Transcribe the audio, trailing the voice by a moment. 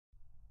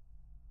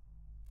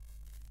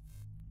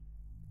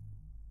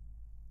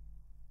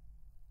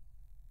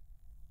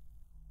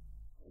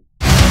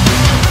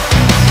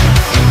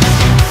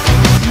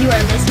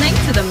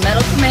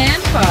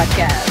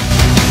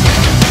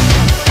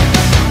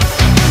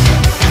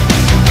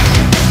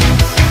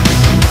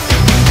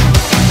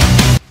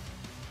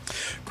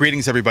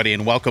Greetings, everybody,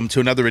 and welcome to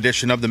another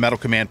edition of the Metal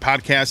Command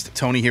Podcast.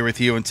 Tony here with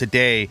you, and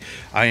today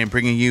I am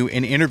bringing you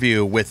an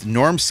interview with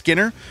Norm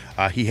Skinner.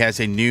 He has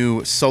a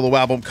new solo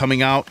album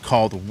coming out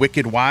called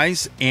Wicked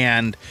Wise,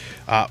 and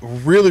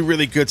really,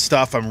 really good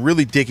stuff. I'm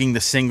really digging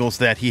the singles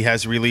that he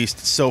has released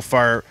so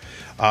far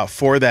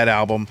for that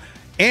album.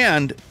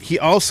 And he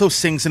also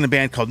sings in a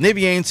band called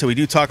Niviane, so we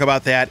do talk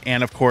about that.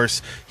 And, of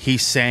course, he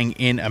sang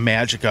in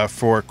Imagica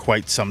for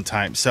quite some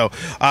time. So,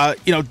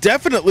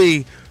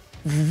 definitely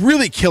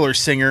really killer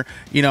singer,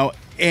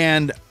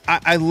 and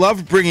I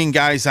love bringing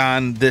guys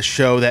on this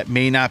show that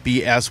may not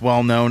be as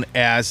well known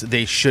as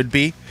they should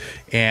be.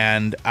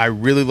 And I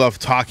really love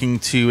talking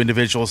to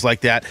individuals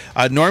like that.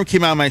 Norm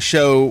came on my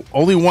show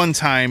only one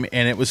time,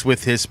 and it was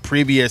with his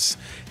previous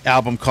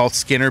album called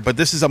Skinner. But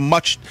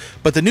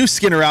the new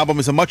Skinner album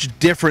is a much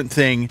different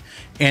thing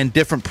and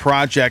different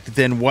project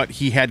than what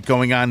he had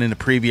going on in the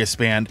previous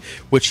band,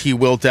 which he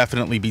will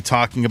definitely be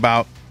talking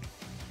about.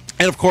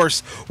 And of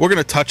course, we're going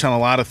to touch on a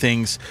lot of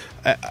things,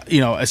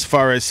 as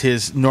far as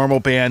his normal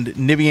band,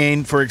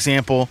 Niviane, for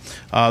example,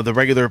 the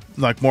regular,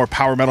 more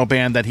power metal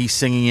band that he's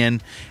singing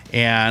in.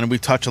 And we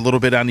touch a little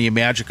bit on the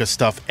Imagica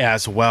stuff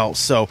as well.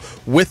 So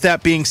with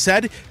that being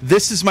said,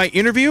 this is my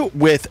interview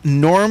with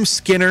Norm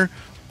Skinner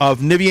of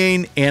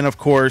Niviane and, of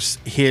course,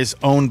 his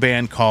own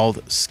band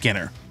called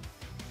Skinner.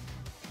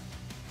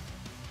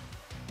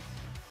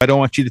 I don't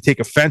want you to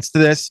take offense to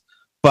this,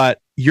 but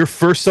your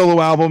first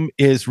solo album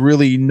is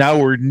really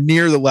nowhere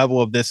near the level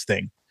of this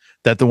thing,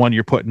 that the one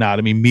you're putting out.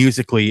 I mean,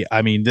 musically,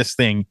 this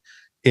thing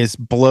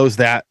blows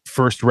that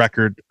first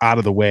record out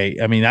of the way.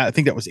 I mean, I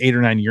think that was 8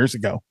 or 9 years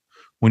ago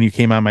when you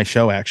came on my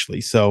show,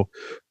 actually. So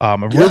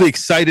I'm really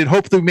excited.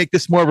 Hopefully we make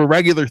this more of a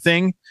regular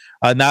thing.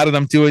 Now that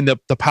I'm doing the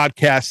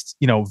podcast,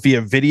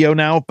 via video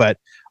now, but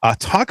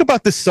talk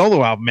about this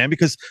solo album, man,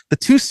 because the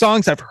two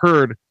songs I've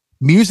heard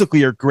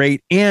musically are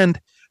great. And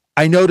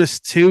I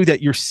noticed too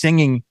that your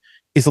singing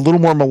is a little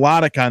more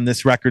melodic on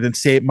this record than,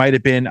 say, it might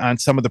have been on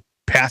some of the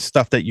past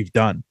stuff that you've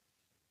done.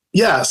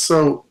 Yeah,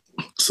 so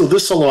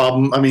this solo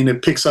album,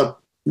 it picks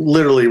up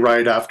literally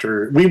right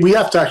after. We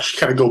have to actually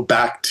kind of go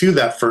back to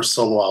that first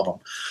solo album.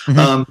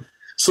 Mm-hmm.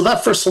 So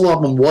that first solo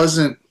album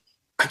wasn't,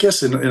 I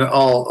guess in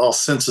all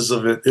senses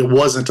of it, it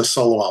wasn't a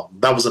solo album.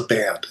 That was a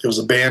band. It was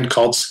a band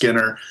called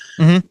Skinner.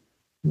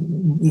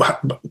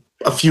 Mm-hmm.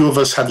 A few of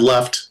us had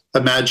left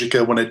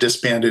Imagica when it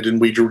disbanded, and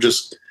we were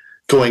just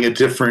going a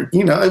different,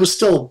 it was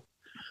still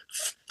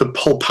the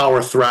whole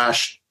power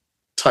thrash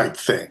type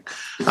thing.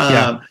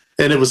 And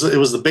it was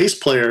the bass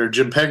player,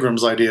 Jim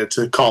Pegram's idea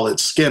to call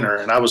it Skinner.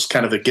 And I was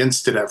kind of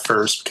against it at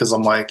first because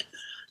I'm like,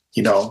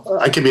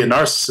 I can be a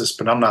narcissist,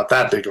 but I'm not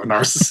that big of a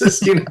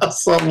narcissist,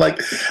 So I'm like,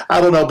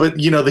 I don't know. But,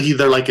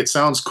 they're like, it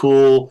sounds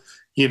cool,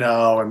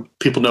 and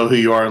people know who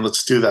you are, and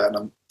let's do that. And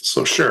I'm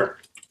so sure.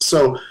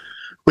 So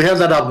we had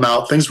that album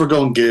out. Things were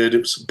going good. It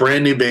was a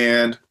brand new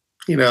band,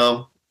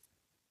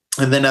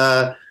 and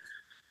then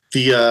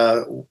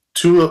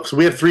so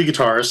we had 3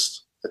 guitarists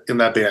in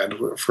that band,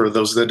 for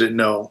those that didn't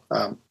know.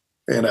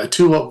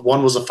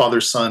 One was a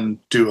father-son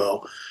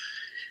duo.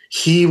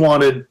 He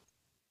wanted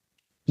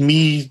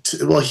me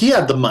to, he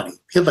had the money.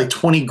 He had like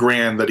 20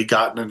 grand that he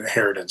got in an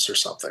inheritance or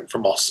something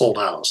from a sold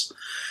house.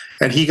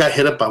 And he got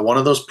hit up by one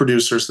of those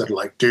producers that are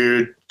like,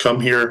 dude,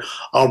 come here.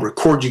 I'll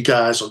record you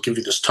guys. I'll give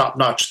you this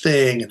top-notch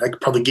thing, and I could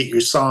probably get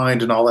you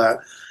signed and all that.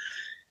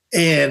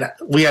 And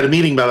we had a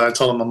meeting about it. I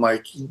told him, I'm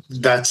like,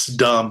 that's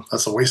dumb.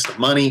 That's a waste of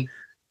money.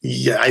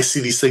 Yeah, I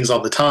see these things all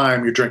the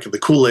time. You're drinking the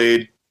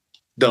Kool-Aid.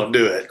 Don't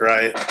do it,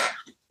 right?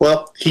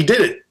 Well, he did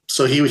it.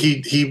 So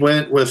he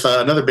went with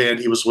another band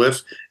he was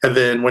with, and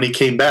then when he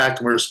came back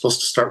and we were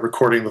supposed to start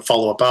recording the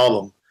follow-up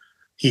album,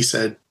 he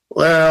said,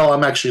 well,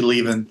 I'm actually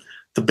leaving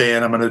the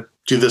band. I'm going to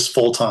do this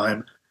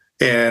full-time,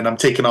 and I'm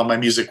taking all my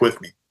music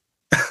with me.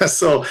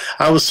 So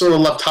I was sort of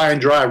left high and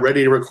dry,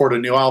 ready to record a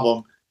new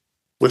album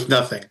with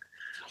nothing.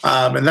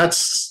 And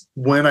that's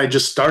when I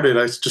just started.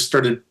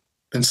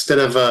 Instead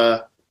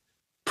of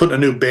putting a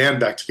new band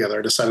back together,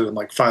 I decided, I'm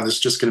like, fine, this is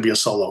just going to be a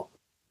solo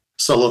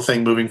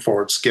thing moving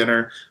forward.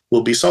 Skinner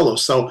will be solo.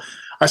 So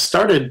I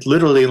started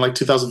literally in like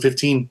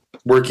 2015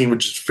 working with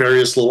just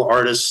various little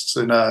artists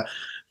and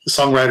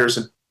songwriters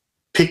and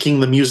picking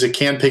the music,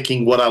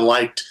 handpicking what I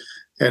liked,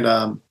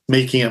 and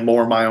making it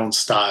more my own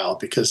style,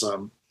 because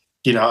in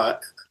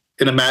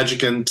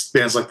Imagica and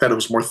bands like that, it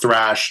was more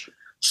thrash,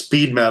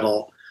 speed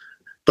metal.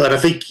 But I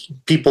think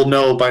people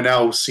know by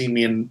now, seeing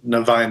me in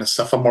Niviane and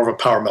stuff, I'm more of a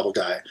power metal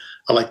guy.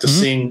 I like to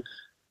sing.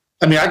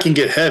 I can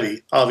get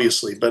heavy,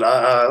 obviously, but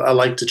I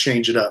like to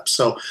change it up.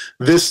 So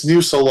this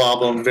new solo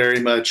album very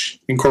much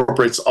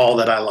incorporates all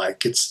that I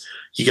like.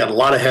 You got a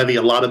lot of heavy,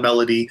 a lot of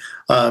melody.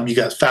 You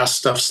got fast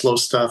stuff, slow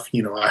stuff.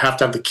 I have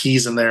to have the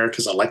keys in there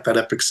because I like that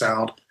epic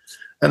sound.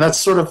 And that's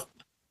sort of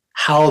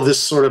how this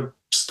sort of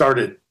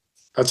started.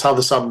 That's how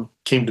this album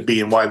came to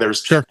be and why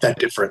there's that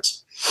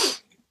difference.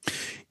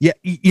 Yeah,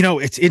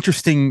 it's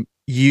interesting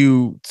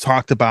you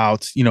talked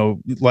about,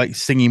 like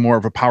singing more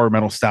of a power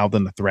metal style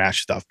than the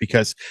thrash stuff,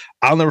 because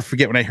I'll never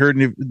forget when I heard,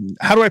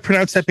 how do I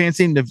pronounce that band's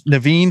name?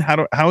 Naveen?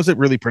 How is it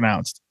really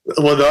pronounced?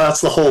 Well,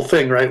 that's the whole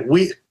thing, right?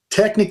 We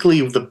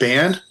technically, the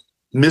band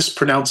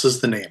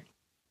mispronounces the name.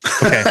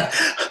 Okay.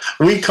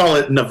 We call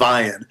it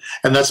Niviane,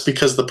 and that's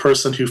because the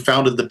person who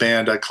founded the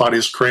band,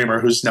 Claudius Kramer,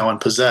 who's now in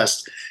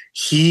Possessed,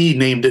 he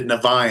named it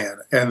Niviane,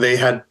 and they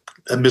had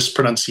a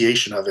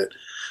mispronunciation of it.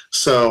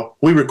 So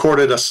we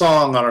recorded a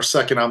song on our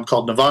second album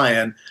called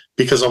Niviane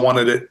because I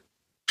wanted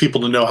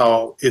people to know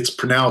how it's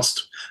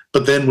pronounced.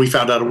 But then we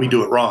found out we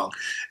do it wrong,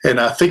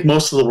 and I think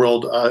most of the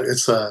world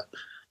it's a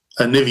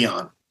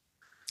Niviane.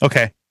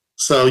 Okay.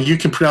 So you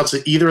can pronounce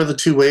it either of the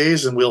two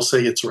ways, and we'll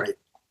say it's right.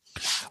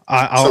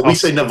 We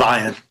say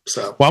Niviane.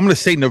 So, well, I'm going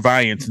to say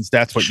Niviane since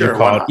that's what you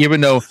call it, even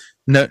though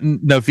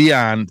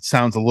Niviane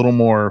sounds a little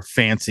more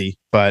fancy,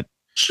 but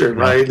sure,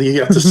 right? You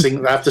have to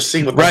sing. I have to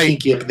sing with my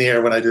pinky up in the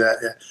air when I do that.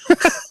 Yeah.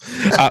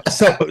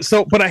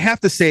 But I have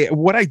to say,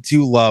 what I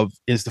do love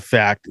is the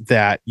fact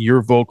that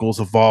your vocals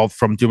evolved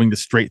from doing the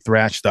straight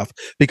thrash stuff.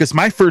 Because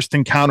my first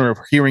encounter of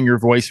hearing your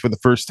voice for the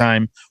first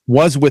time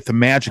was with the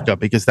Magica,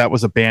 because that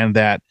was a band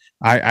that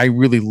I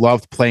really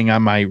loved playing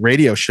on my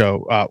radio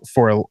show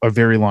for a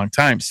very long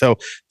time. So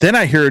then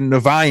I hear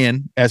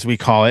Niviane, as we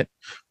call it,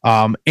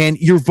 and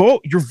your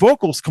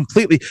vocals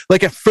completely,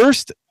 like at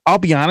first, I'll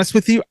be honest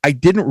with you, I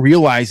didn't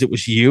realize it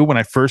was you when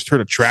I first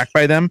heard a track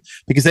by them,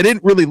 because I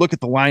didn't really look at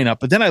the lineup.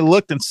 But then I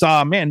looked and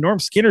saw, man, Norm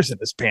Skinner's in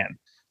this band.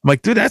 I'm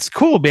like, dude, that's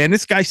cool, man.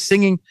 This guy's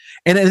singing.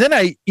 And then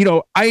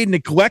I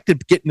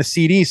neglected getting the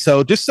CD.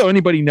 So just so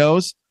anybody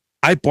knows,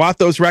 I bought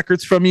those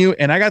records from you,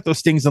 and I got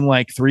those things in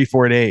like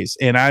 3-4 days.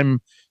 And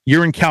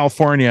you're in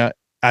California,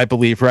 I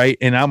believe, right?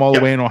 And I'm all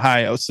the way in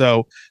Ohio.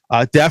 So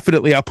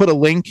definitely, I'll put a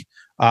link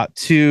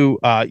to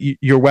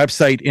your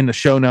website in the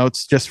show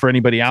notes just for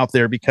anybody out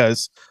there,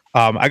 because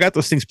I got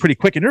those things pretty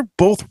quick, and they're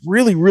both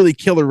really, really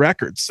killer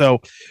records. So,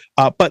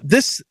 but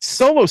this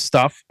solo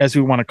stuff, as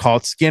we want to call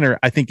it, Skinner,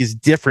 I think is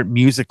different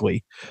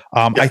musically.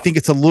 I think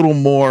it's a little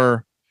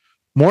more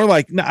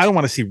like, I don't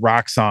want to say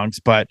rock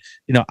songs, but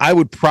I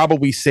would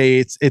probably say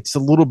it's a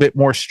little bit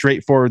more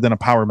straightforward than a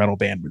power metal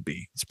band would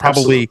be. It's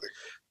probably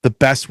the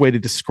best way to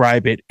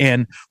describe it.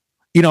 And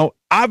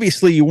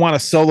obviously you want a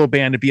solo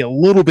band to be a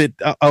little bit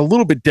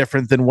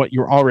different than what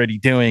you're already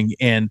doing,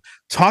 and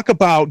talk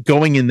about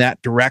going in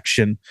that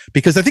direction,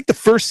 because I think the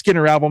first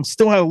Skinner album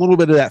still had a little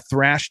bit of that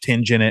thrash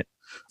tinge in it.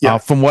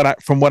 From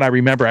what I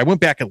remember. I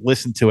went back and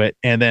listened to it,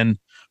 and then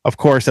of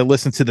course I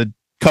listened to the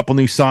couple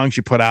new songs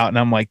you put out, and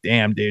I'm like,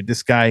 damn, dude,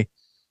 this guy,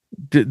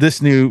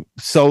 this new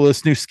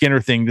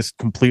Skinner thing just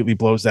completely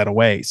blows that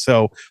away.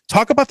 So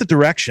talk about the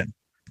direction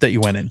that you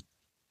went in.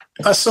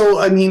 So,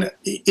 I mean,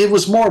 it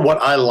was more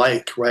what I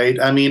like, right?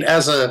 I mean,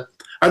 I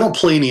don't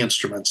play any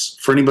instruments,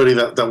 for anybody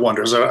that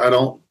wonders. I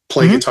don't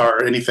play guitar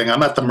or anything.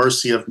 I'm at the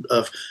mercy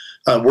of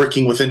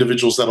working with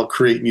individuals that'll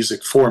create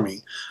music for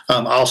me.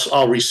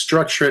 I'll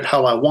restructure it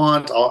how I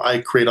want.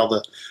 I create all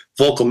the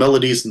vocal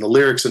melodies and the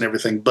lyrics and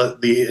everything,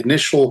 but the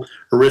initial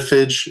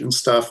riffage and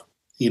stuff,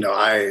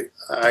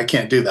 I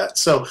can't do that.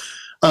 So,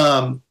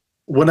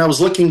 when I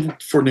was looking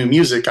for new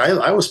music,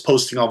 I was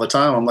posting all the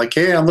time. I'm like,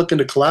 hey, I'm looking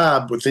to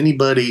collab with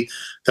anybody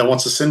that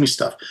wants to send me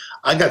stuff.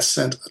 I got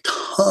sent a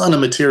ton of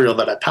material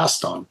that I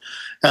passed on,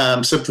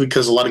 simply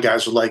because a lot of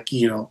guys were like,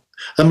 the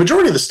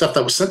majority of the stuff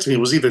that was sent to me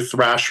was either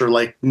thrash or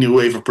like new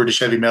wave of British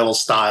heavy metal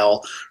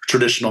style,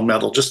 traditional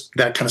metal, just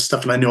that kind of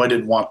stuff. And I knew I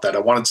didn't want that. I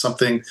wanted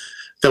something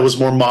that was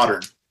more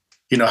modern,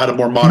 had a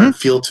more modern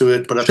feel to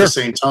it. But at the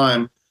same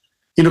time,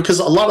 because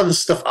a lot of the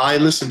stuff I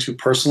listen to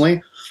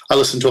personally, I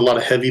listen to a lot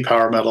of heavy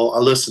power metal. I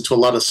listen to a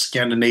lot of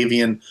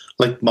Scandinavian,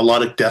 like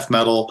melodic death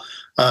metal.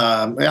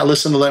 I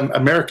listen to them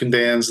American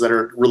bands that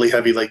are really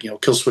heavy, like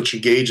Killswitch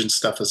Engage and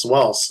stuff as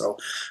well. So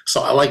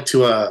I like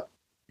to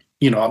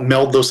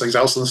meld those things. I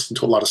also listen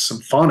to a lot of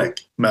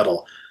symphonic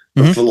metal,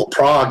 with a little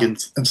prog and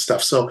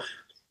stuff. So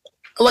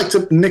I like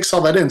to mix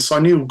all that in. So I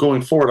knew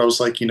going forward, I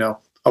was like,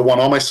 I want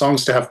all my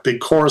songs to have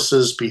big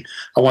choruses.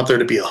 I want there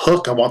to be a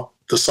hook. I want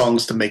the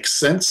songs to make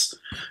sense,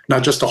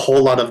 not just a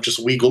whole lot of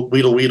just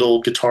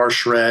weedle guitar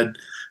shred.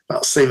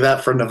 I'll save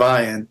that for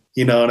Niviane.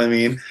 You know what I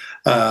mean?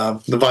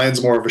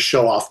 Niviane's more of a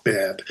show-off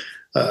band.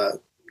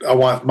 I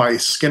want my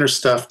Skinner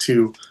stuff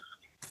to,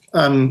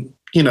 I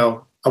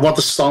want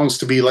the songs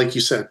to be, like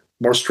you said,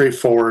 more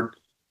straightforward,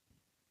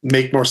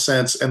 make more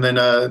sense. And then,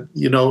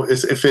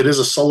 if it is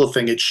a solo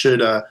thing, it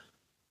should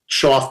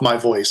show off my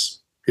voice.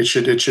 It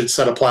should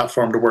set a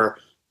platform to where,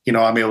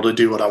 I'm able to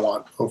do what I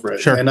want over it.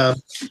 Sure. And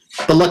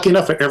but lucky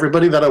enough,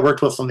 everybody that I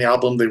worked with on the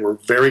album, they were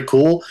very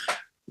cool.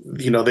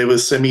 They would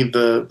send me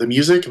the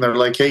music, and they're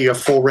like, hey, you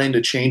have full reign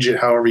to change it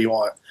however you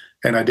want.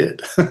 And I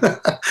did.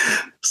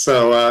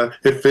 So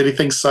if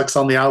anything sucks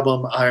on the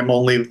album, I'm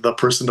only the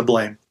person to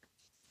blame.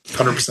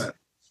 100%.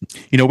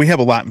 We have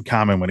a lot in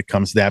common when it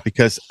comes to that,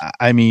 because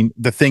I mean,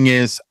 the thing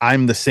is,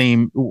 I'm the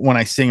same when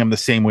I sing, I'm the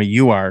same way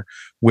you are,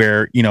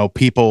 where,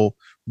 people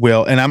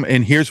will,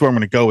 and here's where I'm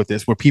going to go with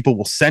this, where people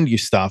will send you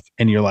stuff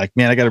and you're like,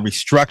 man, I got to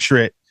restructure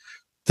it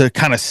to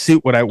kind of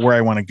suit where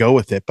I want to go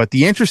with it. But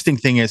the interesting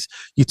thing is,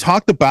 you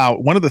talked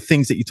about, one of the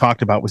things that you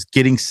talked about was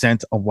getting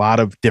sent a lot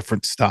of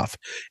different stuff.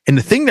 And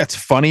the thing that's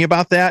funny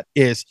about that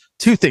is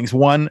two things.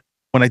 One,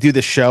 when I do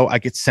this show, I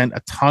get sent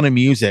a ton of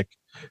music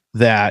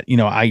that,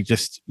 I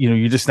just,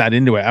 you're just not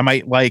into it. I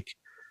might like,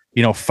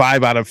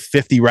 5 out of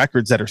 50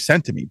 records that are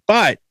sent to me.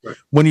 But right.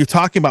 when you're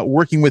talking about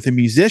working with a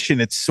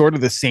musician, it's sort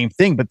of the same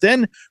thing. But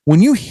then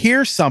when you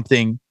hear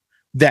something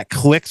that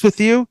clicks with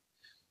you,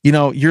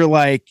 you're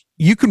like,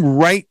 you can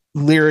write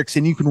lyrics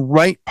and you can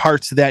write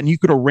parts of that and you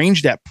could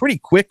arrange that pretty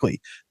quickly.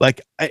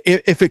 Like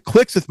if it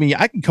clicks with me,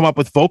 I can come up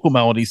with vocal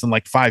melodies in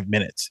like 5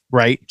 minutes.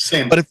 Right.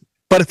 Same. But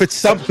if it's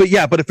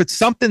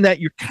something that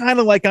you're kind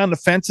of like on the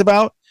fence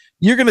about,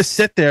 you're going to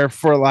sit there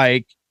for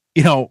like,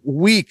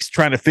 weeks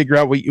trying to figure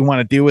out what you want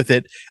to do with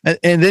it.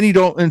 And then you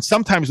don't. And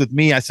sometimes with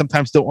me, I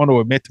sometimes don't want to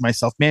admit to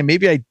myself, man,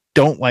 maybe I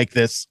don't like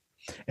this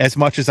as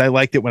much as I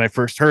liked it when I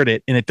first heard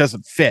it, and it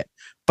doesn't fit.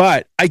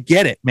 But I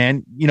get it,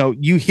 man.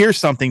 You hear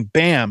something,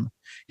 bam,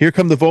 here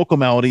come the vocal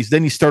melodies.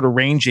 Then you start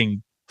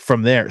arranging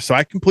from there. So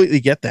I completely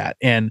get that.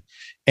 And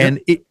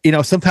it,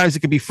 sometimes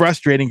it can be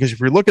frustrating because if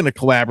you're looking to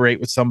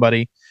collaborate with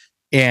somebody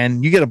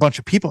and you get a bunch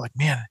of people like,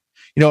 man,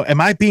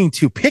 am I being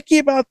too picky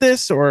about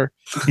this? Or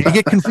you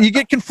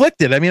get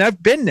conflicted. I mean,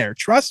 I've been there,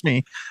 trust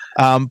me.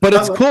 But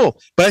it's cool.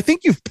 But I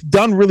think you've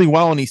done really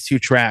well on these 2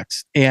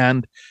 tracks.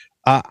 And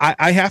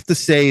I have to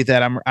say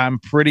that I'm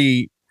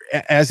pretty,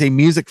 as a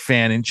music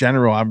fan in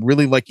general, I'm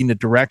really liking the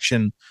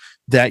direction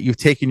that you've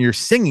taken your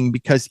singing,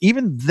 because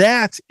even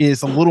that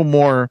is a little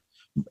more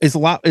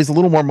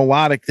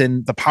melodic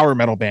than the power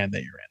metal band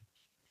that you're in.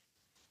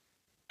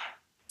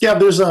 Yeah,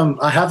 there's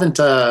I haven't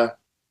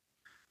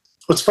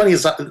what's funny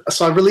is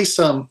so I released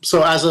so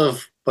as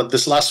of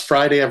this last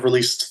Friday I've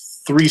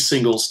released 3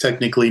 singles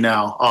technically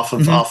now off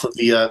of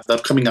the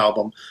upcoming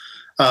album.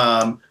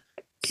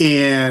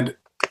 And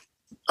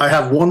I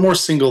have one more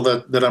single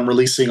that I'm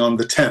releasing on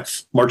the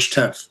 10th, March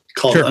 10th,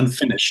 called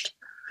Unfinished.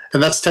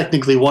 And that's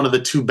technically one of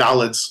the 2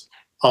 ballads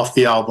off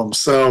the album.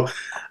 So,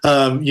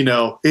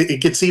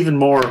 it gets even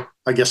more,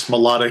 I guess,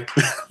 melodic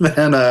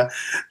than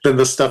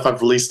the stuff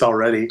I've released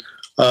already.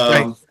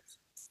 Right.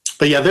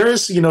 But yeah, there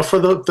is, for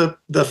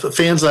the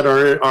fans that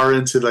are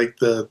into like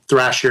the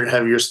thrashier,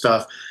 heavier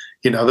stuff,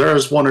 there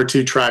is 1 or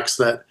 2 tracks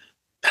that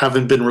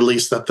haven't been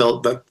released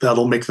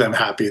that'll make them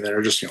happy. That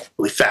are just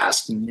really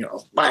fast and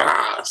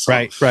so.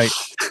 Right.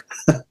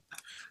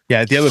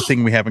 Yeah, the other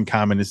thing we have in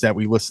common is that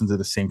we listen to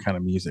the same kind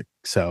of music.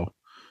 So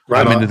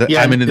right I'm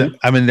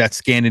into that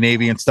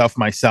Scandinavian stuff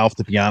myself,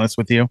 to be honest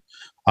with you.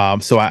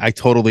 So I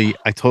totally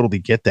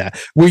get that.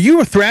 Were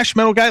you a thrash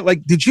metal guy?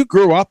 Like, did you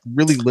grow up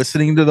really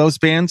listening to those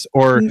bands,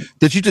 or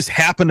did you just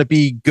happen to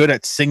be good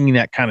at singing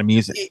that kind of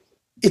music?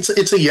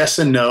 It's a yes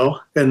and no,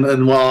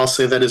 and while I'll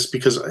say that is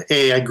because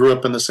I grew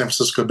up in the San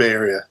Francisco Bay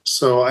Area,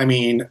 so I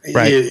mean,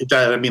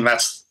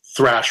 that's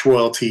thrash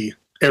royalty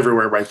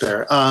everywhere right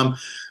there.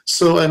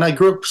 So, and I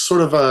grew up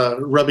sort of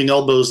rubbing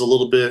elbows a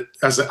little bit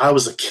as I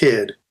was a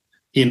kid,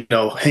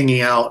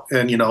 hanging out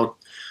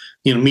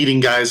and meeting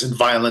guys in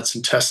Violence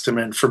and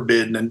Testament,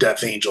 Forbidden, and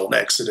Death Angel and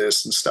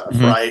Exodus and stuff,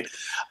 right?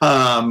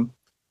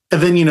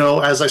 And then,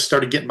 as I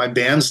started getting my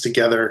bands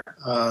together,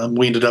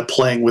 we ended up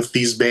playing with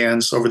these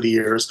bands over the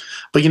years.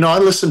 But, I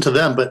listened to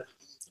them, but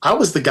I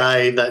was the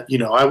guy that,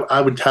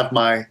 I would have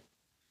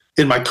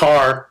in my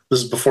car,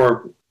 this is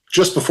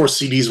just before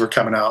CDs were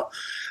coming out,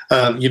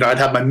 I'd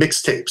have my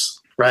mixtapes,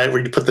 right?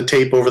 Where you put the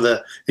tape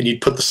and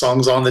you'd put the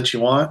songs on that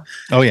you want.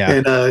 Oh yeah.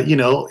 And,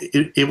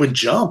 it would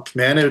jump,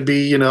 man. It would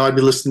be, I'd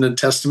be listening to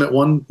Testament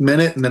 1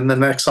 minute and then the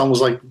next song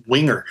was like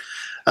Winger.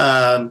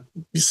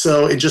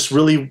 So it just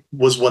really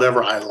was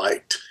whatever I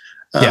liked.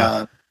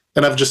 And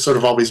I've just sort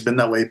of always been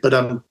that way.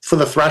 But, for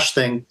the thrash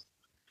thing,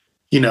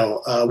 when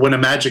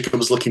Imagica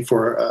was looking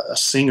for a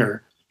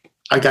singer,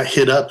 I got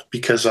hit up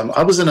because,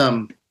 I was in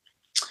a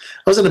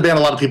band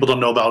a lot of people don't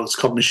know about. It's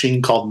called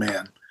Machine Called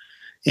Man.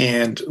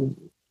 And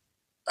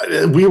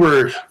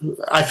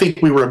I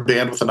think we were a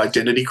band with an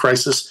identity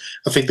crisis.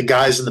 I think the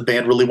guys in the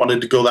band really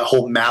wanted to go that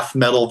whole math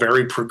metal,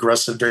 very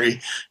progressive, very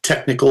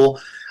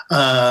technical.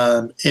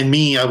 And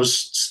me, I was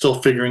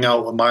still figuring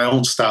out what my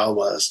own style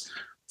was.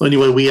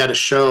 Anyway, we had a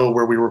show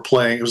where we were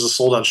playing. It was a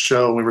sold-out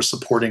show, and we were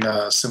supporting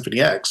Symphony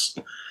X.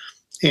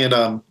 And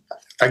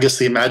I guess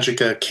the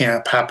Imagica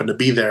camp happened to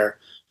be there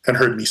and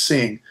heard me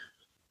sing.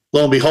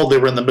 Lo and behold, they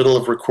were in the middle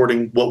of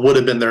recording what would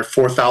have been their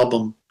 4th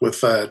album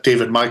with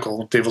David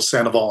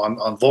Sandoval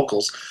on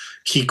vocals.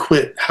 He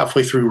quit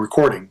halfway through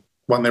recording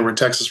when they were in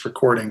Texas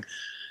recording.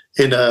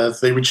 And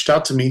they reached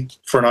out to me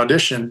for an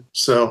audition.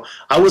 So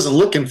I wasn't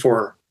looking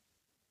to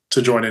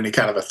join any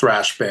kind of a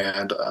thrash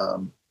band.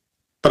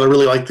 But I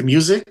really liked the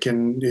music,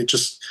 and it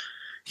just,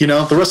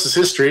 the rest is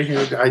history.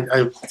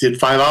 I did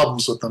 5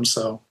 albums with them,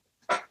 so.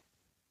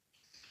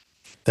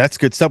 That's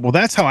good stuff. Well,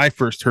 that's how I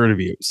first heard of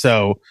you.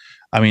 So,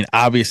 I mean,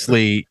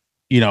 obviously,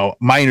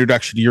 my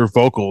introduction to your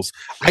vocals,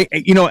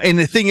 and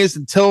the thing is,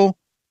 until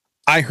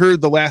I heard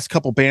the last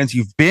couple bands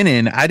you've been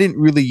in, I didn't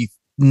really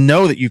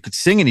know that you could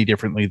sing any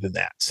differently than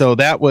that. So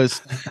that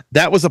was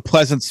a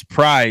pleasant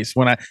surprise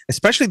when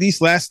especially these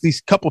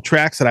couple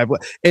tracks that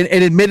and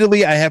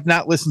admittedly, I have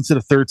not listened to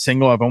the third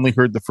single. I've only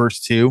heard the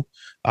first two,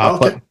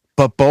 Okay.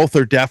 but both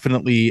are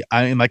definitely,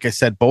 like I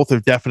said, both are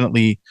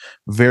definitely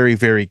very,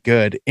 very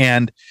good.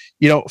 And,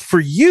 for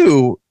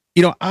you,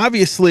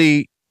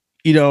 obviously,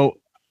 you're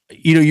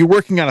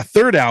working on a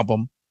third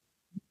album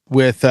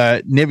with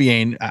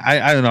Niviane.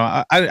 I don't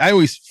know. I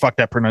always fuck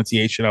that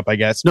pronunciation up, I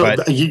guess. No,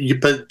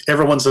 but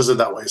everyone says it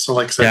that way. So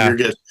like I said, you're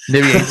good.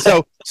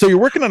 Niviane. So you're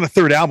working on a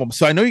third album.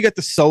 So I know you got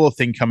the solo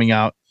thing coming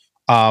out.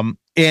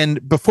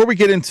 And before we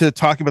get into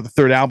talking about the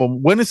third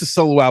album, when does the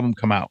solo album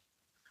come out?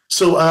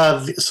 So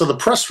the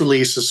press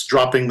release is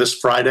dropping this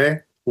Friday,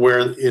 where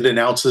it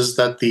announces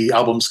that the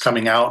album's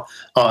coming out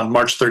on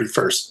March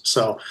 31st.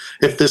 So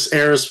if this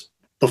airs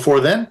before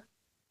then,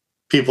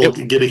 people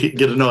get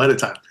to know ahead of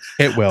time.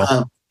 It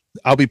will.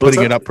 I'll be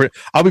putting it up.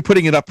 I'll be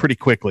putting it up pretty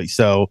quickly.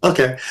 So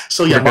okay.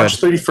 So yeah, March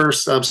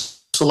 31st.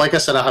 So like I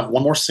said, I have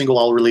one more single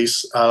I'll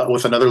release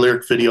with another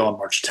lyric video on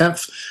March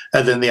 10th,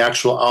 and then the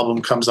actual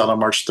album comes out on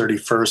March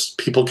 31st.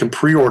 People can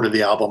pre-order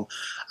the album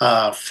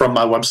from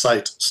my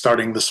website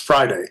starting this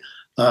Friday.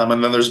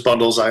 And then there's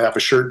bundles. I have a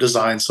shirt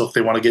design, so if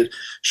they want to get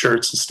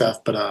shirts and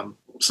stuff. But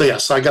so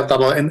I got that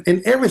all, and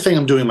everything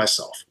I'm doing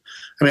myself.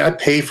 I mean, I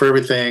pay for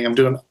everything. I'm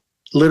doing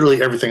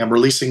literally everything. I'm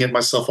releasing it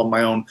myself on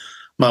my own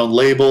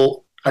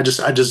label. I'm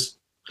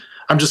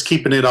just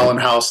keeping it all in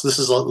house. This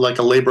is like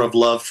a labor of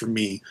love for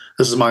me.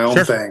 This is my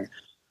own thing.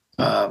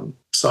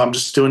 So I'm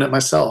just doing it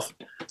myself.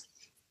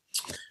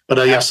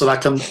 But so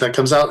that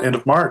comes out end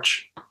of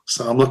March.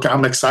 So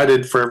I'm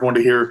excited for everyone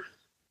to hear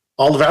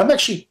all of it. I'm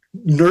actually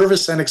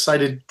nervous and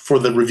excited for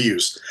the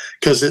reviews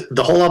because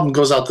the whole album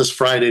goes out this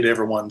Friday to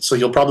everyone. So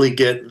you'll probably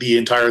get the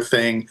entire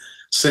thing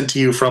sent to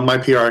you from my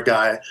PR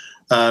guy.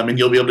 And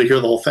you'll be able to hear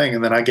the whole thing.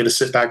 And then I get to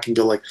sit back and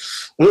go like,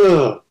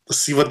 whoa, let's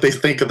see what they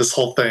think of this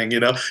whole thing.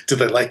 Do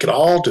they like it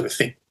all? Do they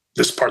think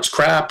this part's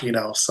crap?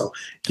 So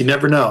you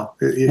never know.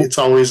 It's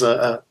always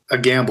a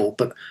gamble,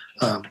 but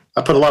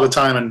I put a lot of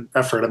time and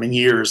effort,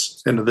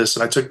 years into this,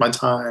 and I took my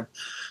time.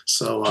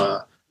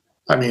 So,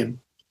 but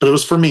it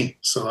was for me.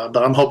 So,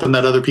 but I'm hoping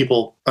that other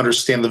people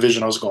understand the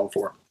vision I was going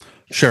for.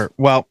 Sure.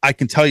 Well, I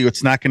can tell you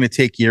it's not going to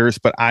take years,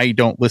 but I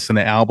don't listen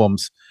to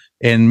albums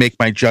and make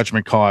my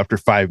judgment call after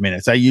 5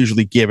 minutes. I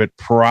usually give it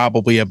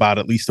probably about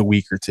at least a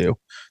week or two.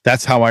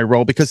 That's how I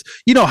roll, because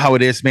you know how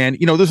it is, man.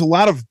 There's a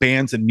lot of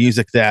bands and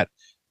music that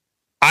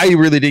I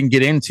really didn't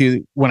get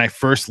into when I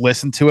first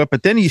listened to it.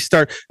 But then you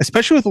start,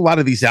 especially with a lot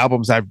of these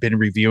albums I've been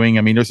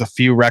reviewing. There's a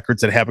few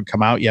records that haven't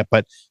come out yet,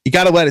 but you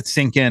got to let it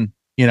sink in.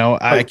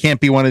 I can't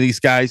be one of these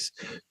guys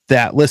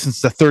that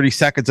listens to 30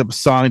 seconds of a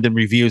song and then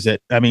reviews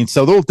it.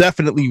 So there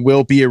definitely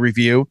will be a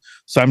review.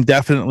 So I'm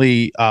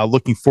definitely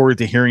looking forward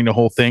to hearing the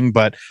whole thing,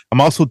 but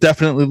I'm also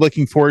definitely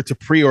looking forward to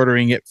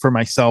pre-ordering it for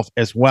myself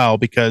as well,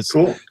 because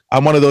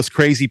I'm one of those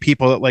crazy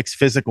people that likes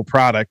physical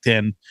product.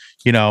 And,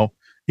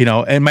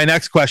 and my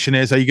next question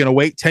is, are you going to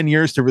wait 10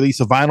 years to release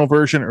a vinyl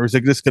version, or is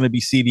it just going to be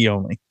CD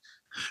only?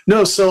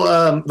 No.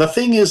 So the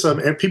thing is,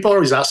 people are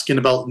always asking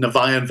about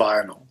Niviane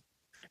vinyl.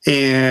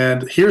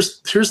 And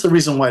here's the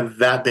reason why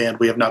that band,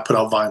 we have not put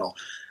out vinyl.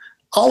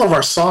 All of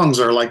our songs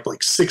are like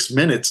 6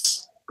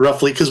 minutes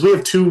roughly, because we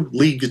have two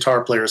lead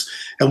guitar players,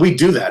 and we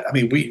do that.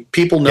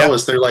 People know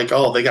us. They're like,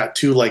 oh, they got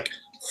two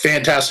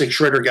fantastic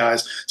shredder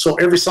guys. So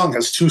every song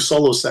has two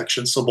solo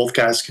sections, so both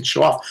guys can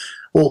show off.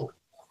 Well,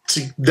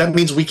 that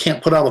means we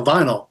can't put out a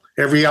vinyl.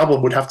 Every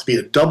album would have to be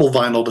a double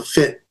vinyl to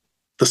fit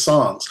the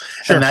songs,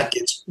 and that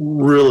gets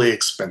really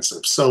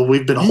expensive. So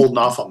we've been holding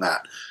off on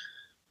that.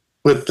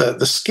 With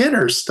the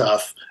Skinner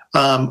stuff,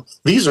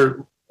 these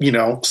are,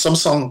 some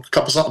songs,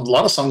 a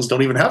lot of songs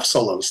don't even have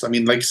solos. Like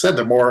you said,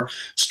 they're more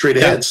straight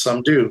ahead.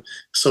 Some do.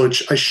 So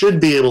I should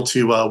be able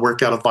to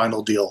work out a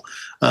vinyl deal.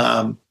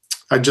 I'm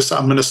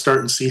going to start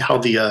and see how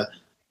the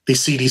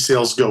CD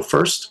sales go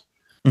first.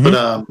 Mm-hmm.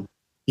 But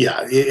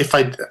if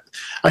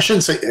I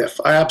shouldn't say if,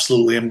 I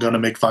absolutely am going to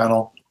make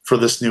vinyl for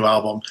this new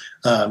album,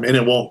 and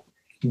it won't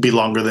be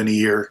longer than a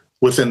year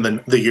within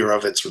the year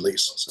of its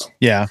release. So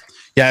yeah,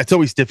 it's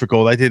always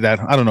difficult. I did that.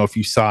 I don't know if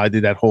you saw, I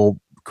did that whole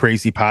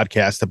crazy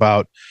podcast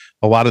about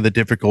a lot of the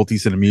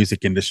difficulties in the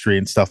music industry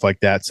and stuff like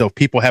that. So if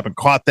people haven't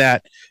caught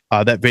that,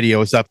 that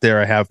video is up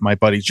there. I have my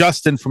buddy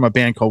Justin from a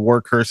band called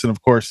War Curse, and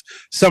of course,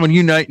 someone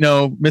you might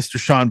know, Mr.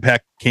 Sean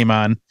Peck, came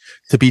on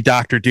to be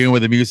Dr. Doom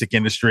with the music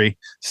industry.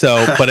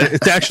 So, but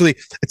it's actually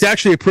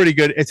a pretty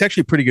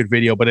good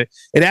video, but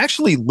it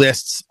actually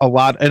lists a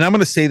lot. And I'm going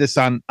to say this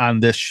on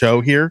this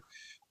show here.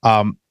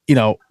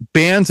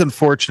 Bands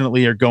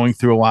unfortunately are going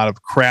through a lot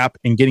of crap,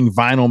 and getting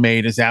vinyl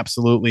made is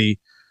absolutely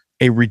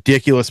a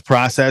ridiculous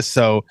process.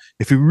 So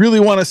if you really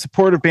want to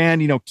support a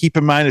band, keep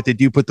in mind that they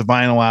do put the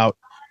vinyl out.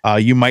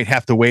 You might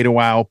have to wait a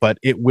while, but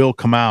it will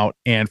come out.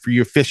 And for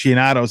you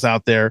aficionados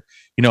out there,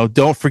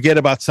 don't forget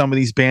about some of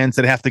these bands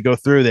that have to go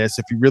through this.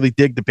 If you really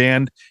dig the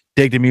band,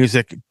 dig the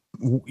music,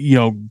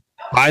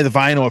 buy the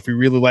vinyl if you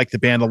really like the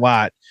band a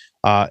lot.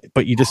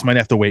 but you just might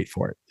have to wait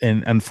for it.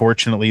 And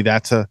unfortunately,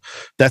 that's a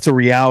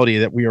reality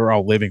that we are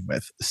all living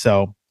with.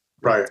 So,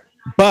 right.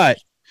 But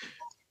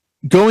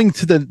going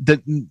to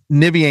the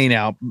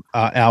Niviane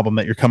album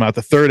that you're coming out,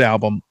 the third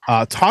album,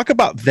 talk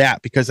about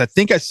that, because I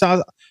think I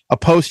saw a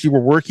post you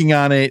were working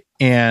on it,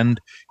 and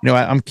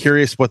I'm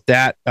curious what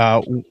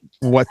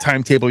what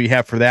timetable you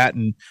have for that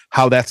and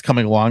how that's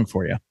coming along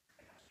for you.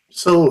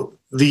 So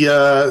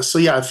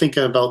I think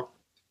about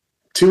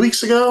 2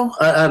 weeks ago,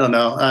 I don't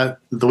know,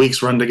 the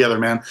weeks run together,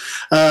 man.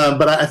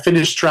 But I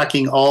finished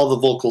tracking all the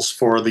vocals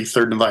for the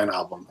third Niviane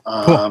album.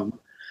 Cool.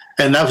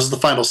 And that was the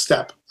final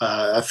step.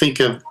 I think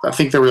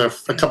there were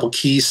a couple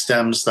key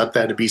stems that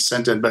had to be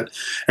sent in, but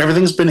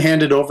everything's been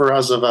handed over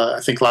as of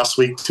I think last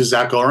week to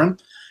Zach Oren.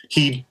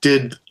 He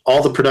did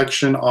all the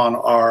production on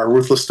our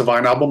Ruthless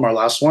Divine album, our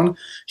last one.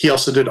 He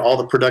also did all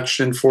the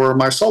production for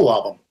my solo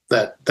album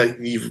that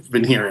you've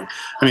been hearing.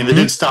 I mean, the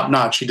dude's top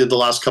notch. He did the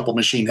last couple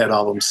Machine Head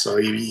albums, so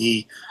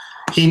he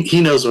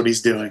knows what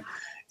he's doing.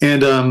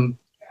 And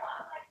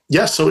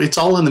so it's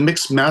all in the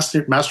mixed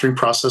mastering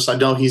process. I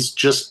know he's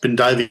just been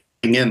diving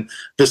in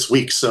this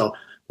week, so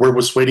we're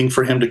just waiting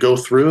for him to go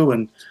through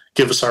and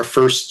give us our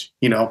first,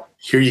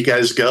 here you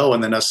guys go,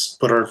 and then us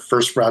put our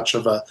first batch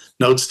of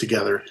notes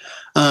together.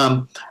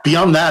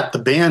 Beyond that, the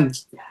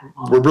band,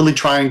 we're really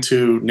trying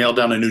to nail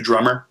down a new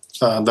drummer.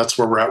 That's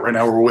where we're at right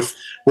now.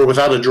 We're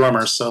without a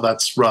drummer, so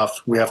that's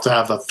rough. We have to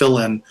have a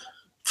fill-in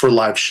for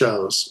live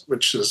shows,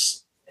 which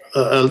is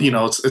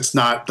it's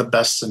not the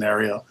best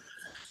scenario.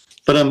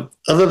 But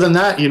other than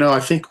that, I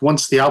think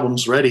once the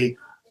album's ready,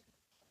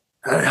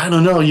 I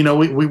don't know.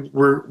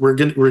 We're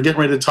getting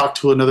ready to talk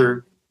to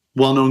another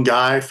well-known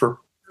guy for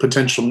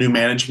potential new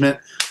management,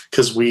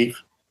 because we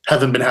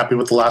haven't been happy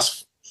with the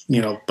last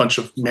bunch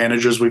of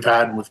managers we've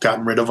had, and we've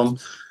gotten rid of them.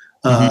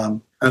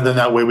 And then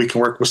that way we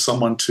can work with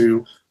someone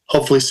to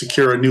hopefully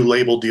secure a new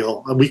label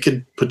deal. We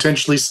could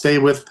potentially stay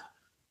with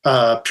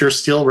Pure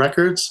Steel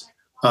Records,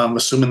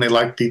 assuming they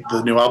like the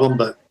new album.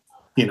 But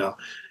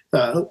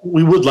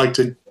we would like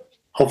to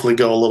hopefully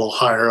go a little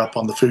higher up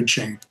on the food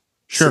chain.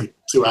 Sure.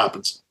 See what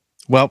happens.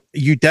 Well,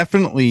 you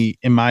definitely,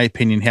 in my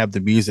opinion, have the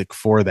music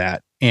for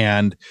that.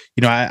 And,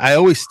 I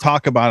always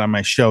talk about on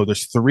my show,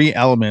 there's 3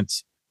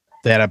 elements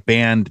that a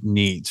band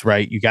needs,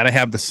 right? You got to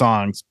have the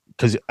songs,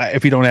 because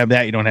if you don't have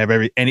that, you don't have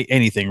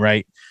anything,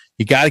 right?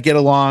 You got to get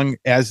along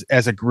as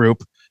a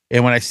group.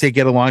 And when I say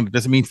get along, it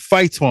doesn't mean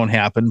fights won't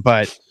happen,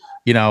 but,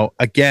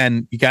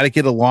 again, you got to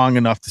get along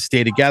enough to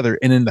stay together.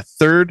 And then the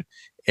third,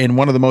 and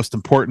one of the most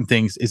important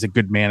things, is a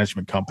good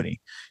management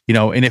company.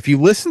 And if you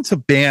listen to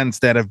bands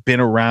that have been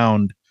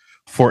around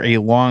for a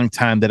long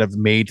time that have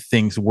made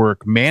things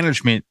work,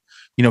 management,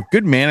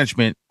 good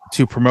management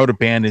to promote a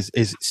band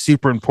is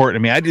super important. I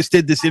mean, I just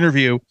did this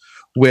interview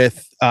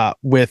with last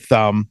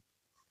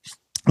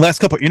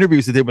couple of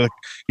interviews I did with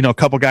a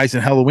couple guys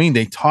in Halloween.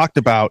 They talked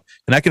about,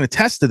 and I can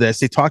attest to this,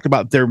 they talked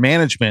about their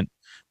management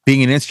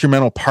being an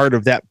instrumental part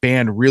of that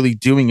band really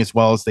doing as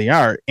well as they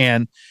are.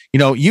 And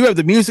you have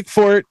the music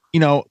for it.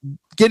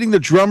 Getting the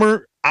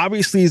drummer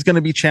obviously is going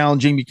to be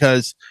challenging,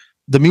 because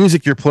the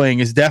music you're playing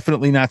is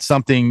definitely not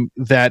something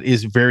that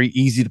is very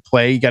easy to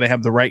play. You got to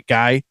have the right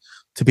guy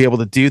to be able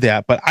to do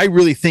that. But I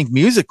really think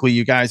musically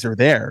you guys are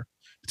there.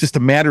 It's just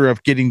a matter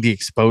of getting the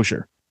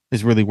exposure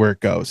is really where it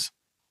goes.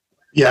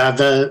 Yeah.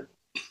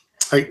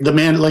 Like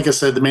I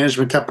said, the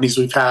management companies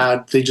we've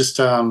had, they just,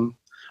 a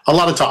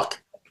lot of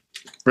talk,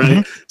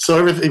 right? So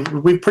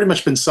everything, we've pretty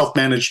much been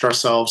self-managed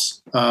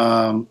ourselves,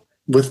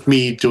 with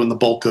me doing the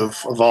bulk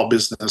of all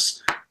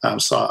business.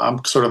 So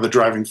I'm sort of the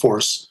driving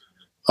force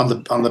on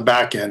the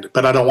back end,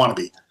 but I don't want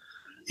to be.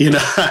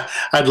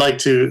 I'd like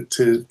to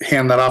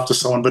hand that off to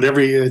someone, but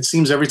it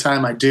seems every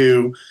time I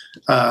do,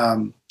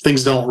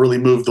 things don't really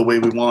move the way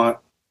we want.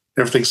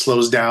 Everything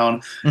slows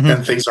down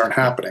and things aren't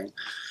happening.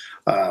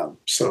 We'll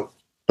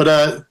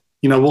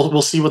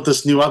see what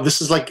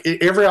this is like.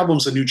 Every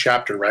album's a new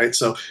chapter, right?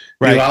 So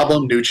new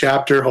album, new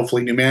chapter,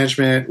 hopefully new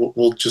management.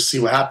 We'll just see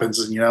what happens.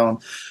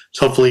 And,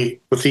 hopefully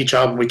with each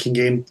album we can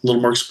gain a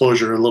little more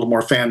exposure, a little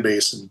more fan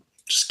base, and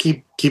just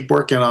keep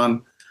working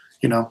on,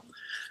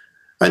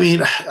 I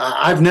mean,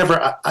 I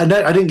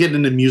didn't get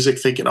into music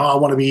thinking, I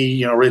want to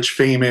be, rich,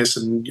 famous,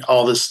 and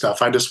all this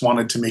stuff. I just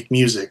wanted to make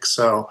music.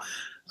 So,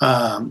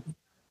 so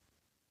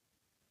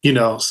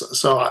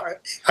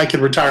I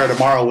could retire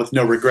tomorrow with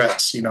no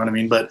regrets. You know what I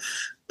mean? But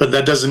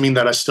that doesn't mean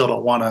that I still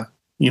don't want to,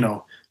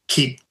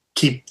 keep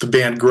the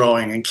band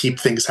growing and keep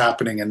things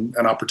happening and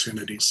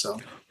opportunities. So.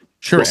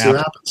 Sure. We'll see what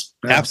happens.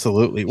 Yeah.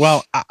 Absolutely.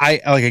 Well,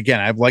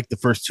 I've liked the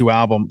first 2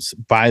 albums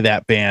by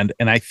that band.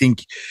 And I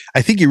think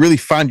you really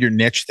found your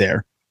niche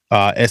there,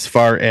 as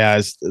far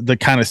as the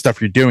kind of stuff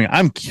you're doing.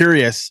 I'm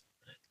curious,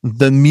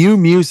 the new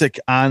music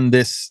on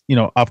this,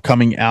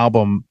 upcoming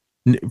album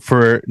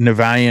for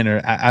Niviane,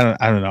 or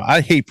I don't know. I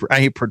hate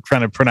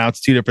trying to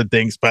pronounce 2 different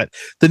things, but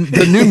the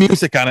new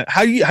music on it,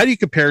 how do you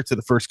compare it to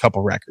the first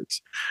couple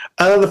records?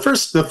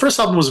 The first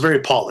album was very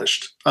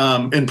polished,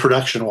 in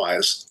production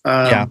wise.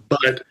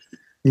 But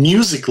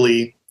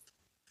musically,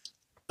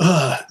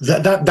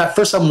 that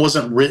first album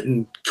wasn't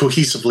written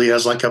cohesively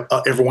as like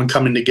everyone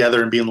coming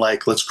together and being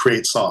like, let's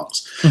create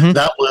songs. Mm-hmm.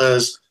 That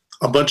was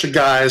a bunch of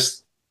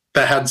guys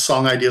that had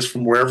song ideas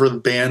from wherever the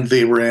band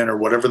they were in or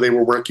whatever they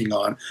were working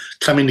on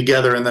coming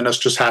together, and then us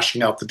just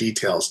hashing out the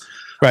details.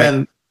 Right.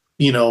 And,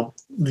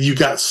 you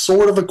got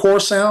sort of a core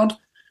sound.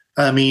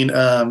 I mean,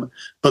 but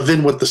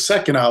then with the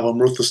second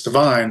album, Ruthless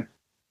Divine,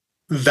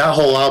 that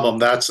whole album,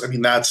 that's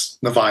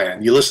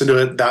Niviane. You listen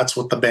to it, that's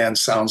what the band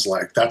sounds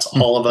like. That's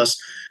all of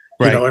us.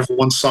 Right.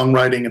 Everyone's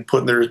songwriting and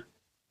putting their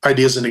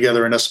ideas in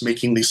together and us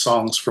making these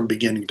songs from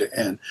beginning to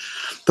end.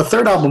 The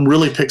third album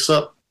really picks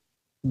up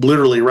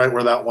literally right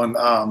where that one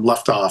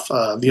left off.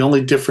 The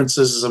only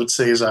differences, I would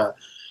say, is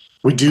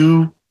we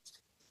do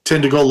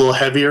tend to go a little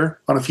heavier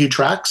on a few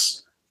tracks.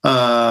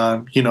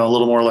 A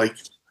little more like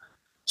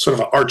sort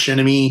of an arch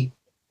enemy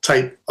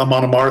type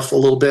Amon Amarth a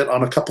little bit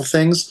on a couple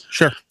things.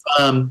 Sure.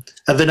 And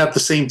then at the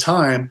same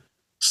time,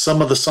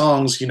 some of the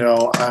songs,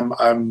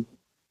 I'm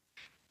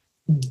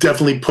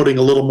definitely putting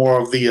a little more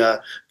of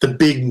the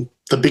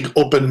big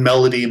open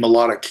melody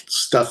melodic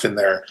stuff in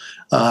there,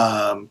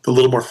 a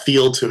little more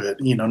feel to it.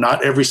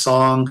 Not every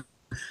song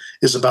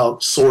is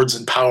about swords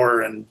and power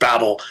and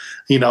battle.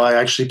 I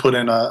actually put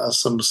in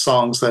some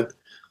songs that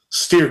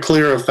steer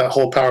clear of that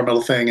whole power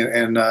metal thing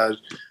and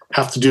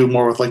have to do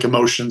more with like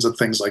emotions and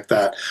things like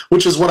that,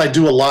 which is what I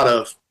do a lot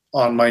of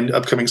on my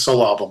upcoming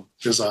solo album.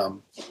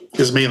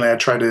 Is mainly I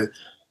try to,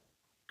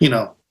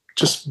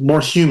 just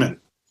more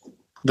human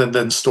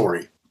than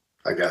story,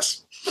 I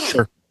guess.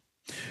 Sure.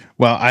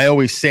 Well, I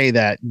always say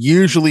that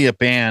usually a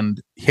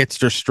band hits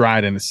their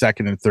stride in the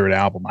second and third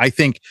album. I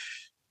think,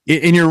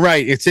 and you're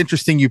right. It's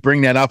interesting you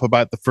bring that up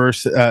about the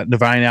first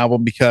Niviane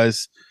album,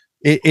 because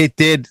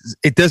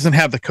it doesn't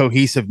have the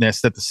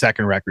cohesiveness that the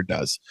second record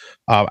does.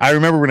 I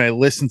remember when I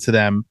listened to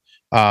them,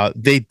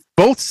 they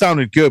both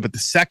sounded good, but the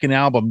second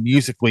album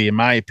musically, in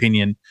my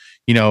opinion,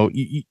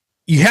 you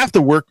have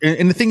to work.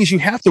 And the thing is, you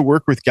have to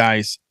work with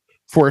guys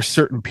for a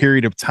certain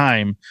period of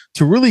time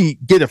to really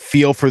get a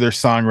feel for their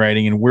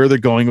songwriting and where they're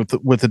going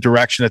with the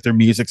direction that their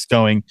music's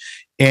going,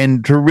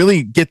 and to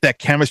really get that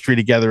chemistry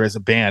together as a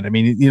band. I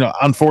mean,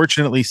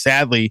 unfortunately,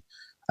 sadly,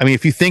 I mean,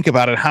 if you think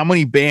about it, how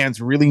many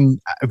bands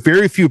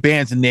very few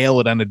bands nail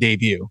it on a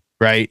debut,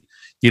 right?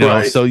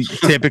 Right. So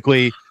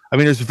typically, I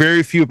mean, there's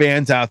very few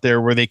bands out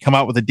there where they come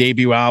out with a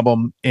debut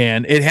album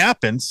and it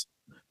happens,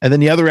 and then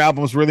the other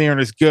albums really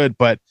aren't as good,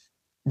 but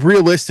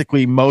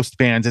realistically, most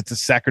bands, it's a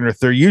second or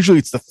third. Usually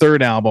it's the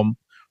third album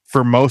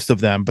for most of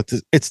them, but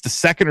it's the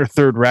second or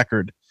third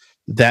record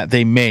that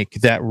they make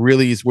that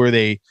really is where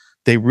they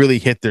really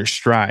hit their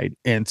stride.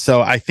 And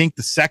so I think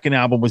the second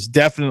album was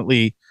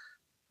definitely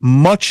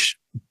much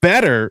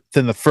better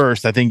than the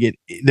first. I think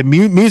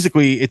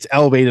musically it's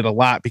elevated a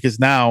lot, because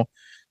now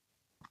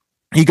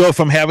you go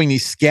from having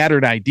these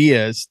scattered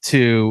ideas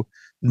to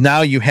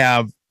now you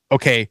have,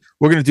 okay,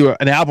 we're going to do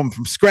an album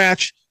from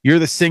scratch. You're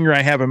the singer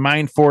I have in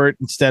mind for it,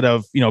 instead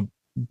of,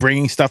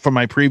 bringing stuff from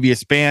my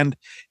previous band.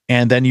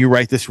 And then you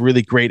write this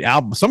really great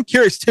album. So I'm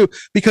curious too,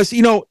 because,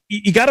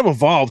 you got to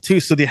evolve too.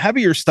 So the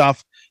heavier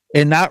stuff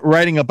and not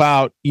writing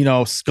about,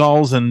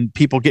 skulls and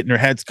people getting their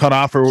heads cut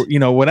off or,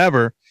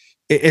 whatever.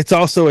 It's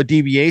also a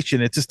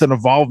deviation. It's just an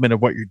evolvement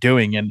of what you're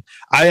doing. And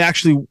I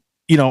actually,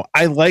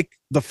 I like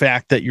the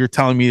fact that you're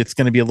telling me it's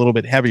going to be a little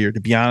bit heavier,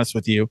 to be honest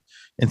with you,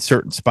 in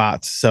certain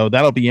spots. So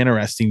that'll be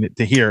interesting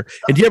to hear.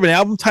 And do you have an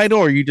album title,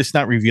 or are you just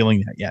not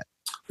revealing that yet?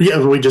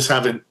 Yeah, we just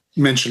haven't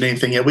mentioned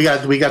anything yet. We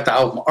got the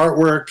album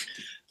artwork.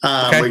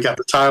 Okay. We got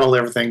the title,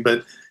 everything.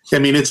 But I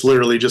mean, it's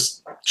literally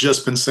just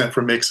been sent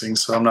for mixing,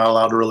 so I'm not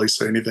allowed to really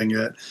say anything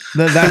yet.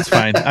 No, that's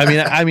fine. I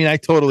mean, I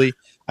totally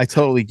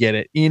get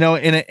it. And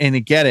I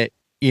get it.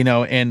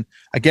 And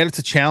I get it's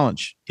a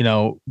challenge.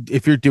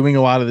 If you're doing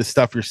a lot of this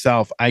stuff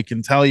yourself, I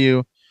can tell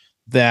you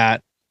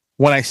that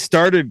when I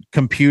started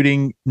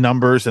computing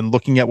numbers and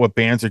looking at what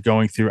bands are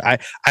going through, I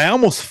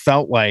almost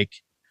felt like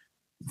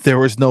there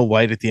was no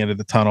light at the end of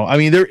the tunnel. I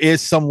mean, there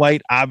is some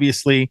light,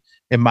 obviously,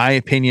 in my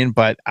opinion,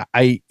 but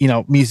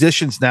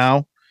musicians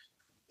now,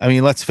 I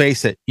mean, let's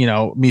face it,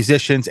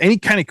 musicians, any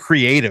kind of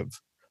creative,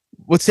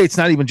 let's say it's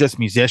not even just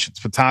musicians,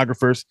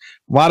 photographers,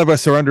 a lot of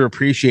us are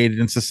underappreciated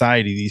in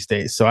society these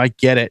days. So I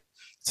get it.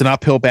 It's an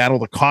uphill battle.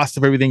 The cost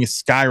of everything is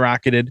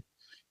skyrocketed,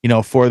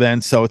 for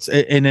then. So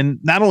and then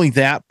not only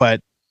that,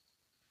 but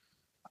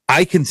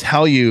I can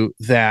tell you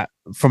that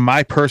from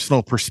my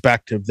personal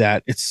perspective,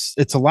 that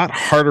it's a lot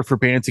harder for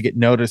bands to get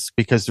noticed,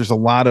 because there's a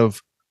lot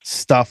of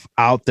stuff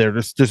out there.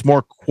 There's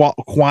more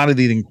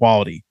quantity than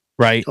quality,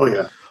 right? Oh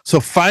yeah. So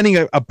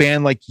finding a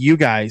band like you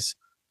guys,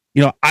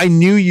 I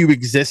knew you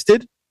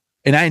existed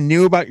and I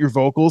knew about your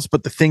vocals,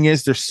 but the thing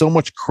is, there's so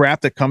much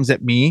crap that comes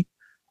at me.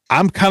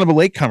 I'm kind of a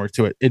latecomer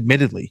to it,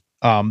 admittedly.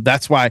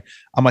 That's why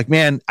I'm like,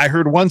 man, I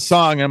heard one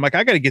song and I'm like,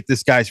 I got to get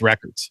this guy's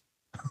records.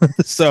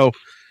 So,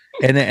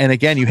 and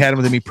again, you had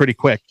them to me pretty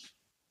quick.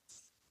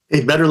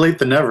 Hey, better late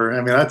than never. I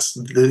mean,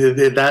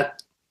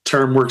 that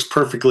term works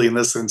perfectly in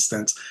this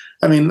instance.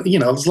 I mean,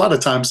 there's a lot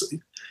of times,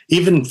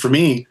 even for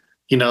me,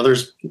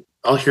 there's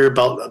I'll hear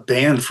about a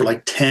band for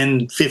like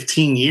 10,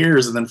 15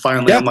 years. And then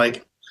finally I'm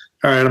like,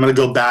 all right, I'm going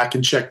to go back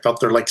and check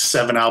out their like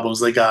 7 albums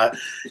they got.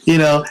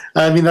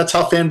 I mean, that's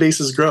how fan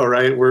bases grow,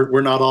 right?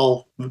 We're not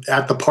all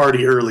at the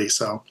party early.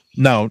 So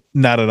no,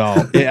 not at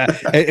all. Yeah,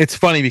 it's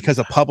funny because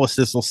a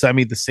publicist will send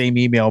me the same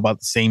email about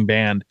the same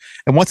band.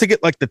 And once I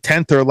get like the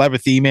 10th or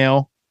 11th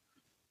email,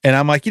 and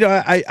I'm like,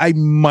 I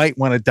might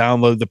want to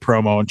download the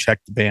promo and check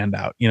the band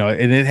out,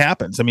 and it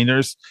happens. I mean,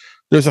 there's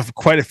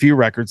quite a few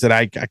records that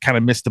I kind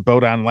of missed the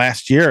boat on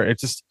last year.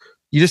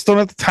 You just don't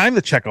have the time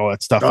to check all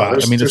that stuff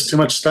out. I mean, there's too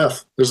much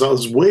stuff. There's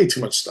way too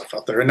much stuff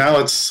out there. And now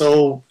it's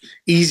so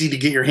easy to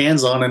get your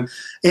hands on, and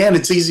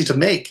it's easy to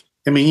make.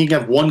 I mean, you can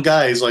have one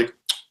guy who's like,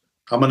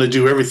 I'm going to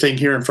do everything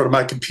here in front of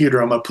my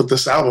computer. I'm going to put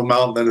this album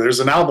out, and then there's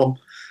an album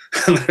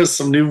and there's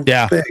some new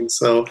things.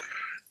 So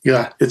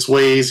yeah, it's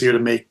way easier to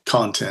make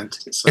content.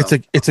 So.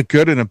 It's a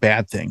good and a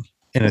bad thing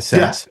in a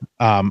sense.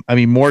 Yeah. I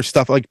mean, more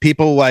stuff like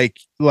people like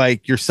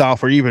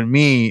yourself or even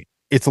me,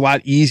 it's a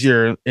lot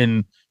easier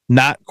and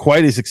not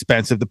quite as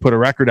expensive to put a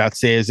record out,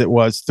 say, as it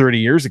was 30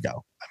 years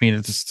ago. I mean,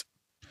 it's just,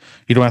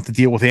 you don't have to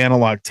deal with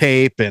analog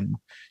tape, and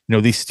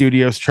these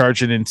studios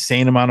charge an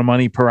insane amount of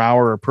money per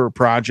hour or per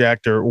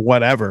project or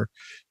whatever,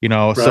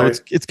 right. So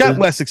it's got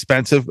less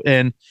expensive,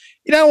 and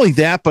not only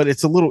that, but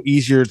it's a little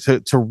easier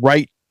to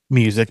write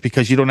music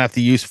because you don't have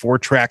to use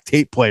 4-track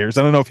tape players.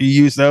 I don't know if you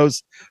use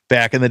those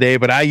back in the day,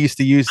 but I used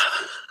to use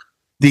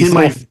these in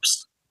my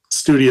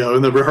studio,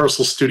 in the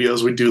rehearsal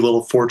studios. We do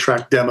little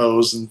 4-track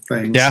demos and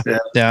things.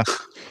 Yeah.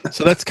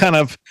 So that's kind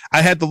of,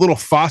 I had the little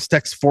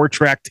Fostex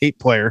 4-track tape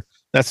player.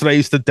 That's what I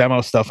used to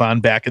demo stuff on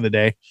back in the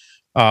day.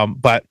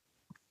 But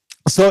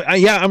so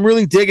I'm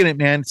really digging it,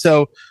 man.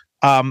 So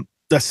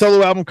the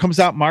solo album comes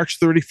out March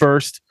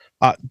 31st.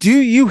 Do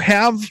you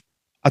have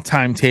a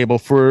timetable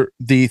for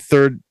the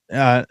third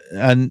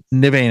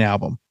Niviane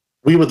album?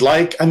 We would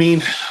like,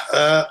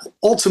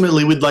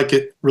 ultimately we'd like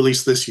it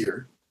released this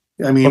year.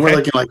 I mean, we're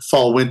looking like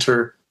fall,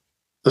 winter,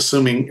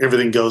 assuming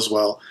everything goes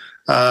well.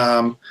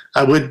 I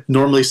would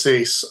normally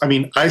say,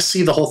 I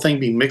see the whole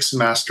thing being mixed and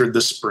mastered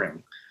this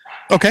spring.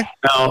 Okay.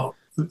 Now,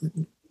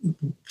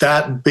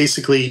 that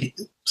basically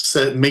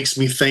makes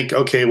me think,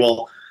 okay,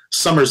 well,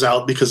 summer's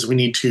out because we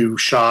need to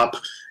shop,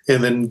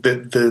 and then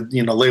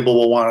the label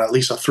will want at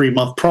least a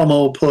 3-month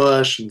promo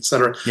push, et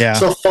cetera. Yeah.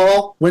 So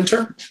fall,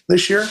 winter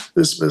this year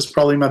is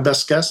probably my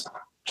best guess.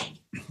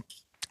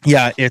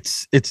 Yeah,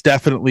 it's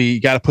definitely, you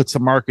got to put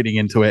some marketing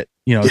into it.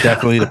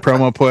 Definitely the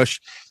promo push.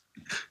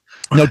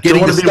 Don't want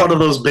to be one of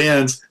those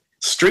bands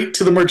straight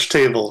to the merch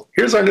table.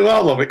 Here's our new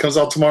album. It comes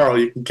out tomorrow.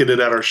 You can get it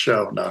at our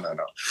show. No.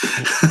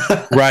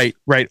 Right.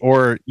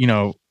 Or,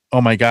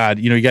 oh my God,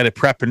 you got to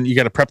prep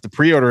the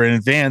pre-order in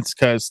advance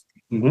because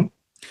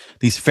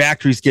these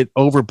factories get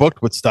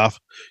overbooked with stuff.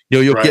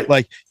 You'll get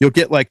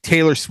like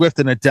Taylor Swift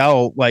and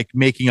Adele like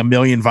making 1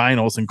 million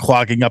vinyls and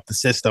clogging up the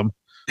system.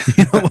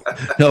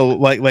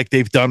 Like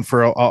they've done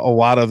for a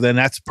lot of them.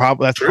 That's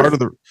part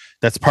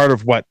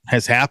of what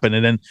has happened.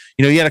 And then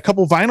you had a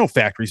couple vinyl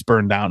factories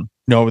burned down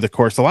over the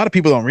course. A lot of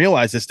people don't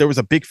realize this. There was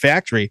a big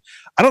factory.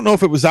 I don't know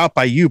if it was out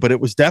by you, but it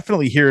was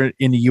definitely here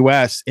in the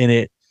US,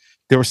 and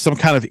there was some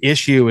kind of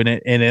issue and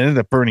it ended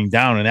up burning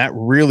down, and that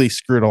really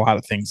screwed a lot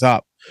of things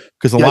up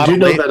because I do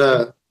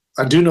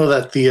know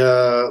that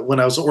the when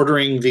I was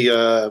ordering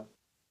the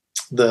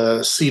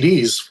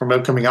CDs from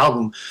upcoming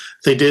album,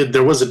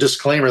 there was a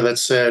disclaimer that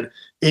said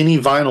any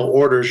vinyl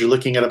orders, you're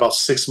looking at about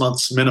 6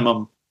 months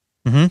minimum.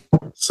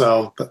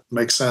 So that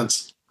makes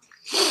sense.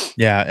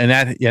 Yeah. And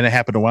it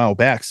happened a while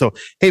back. So,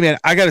 hey man,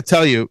 I got to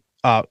tell you,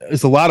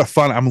 it's a lot of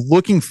fun. I'm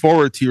looking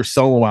forward to your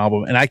solo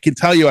album, and I can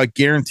tell you, I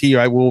guarantee you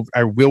I will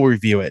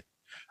review it.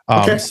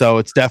 So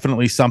it's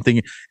definitely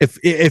something,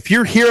 if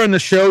you're here on the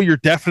show, you're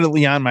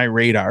definitely on my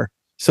radar.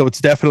 So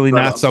it's definitely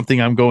not something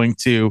I'm going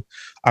to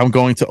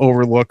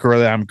overlook or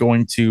that I'm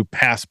going to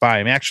pass by.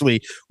 I'm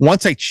actually,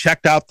 once I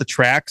checked out the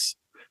tracks,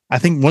 I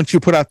think once you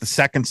put out the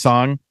second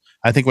song,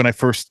 I think when I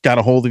first got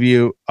a hold of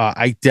you,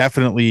 I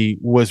definitely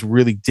was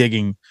really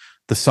digging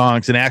the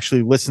songs and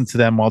actually listened to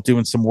them while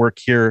doing some work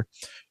here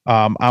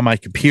on my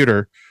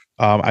computer.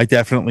 I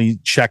definitely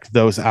checked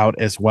those out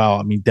as well.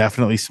 I mean,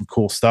 definitely some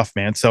cool stuff,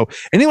 man. So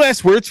any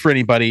last words for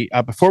anybody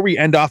before we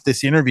end off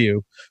this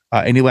interview?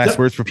 Any last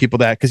words for people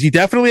because you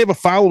definitely have a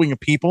following of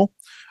people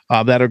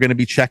that are going to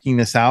be checking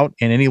this out,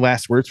 and any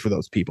last words for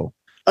those people?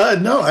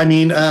 No,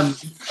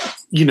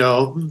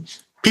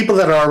 people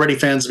that are already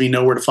fans of me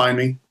know where to find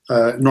me.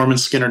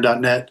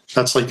 NormanSkinner.net.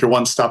 That's like your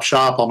one-stop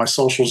shop. All my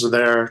socials are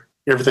there,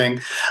 everything.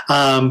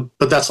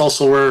 But that's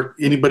also where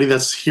anybody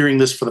that's hearing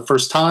this for the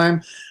first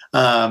time,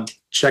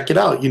 check it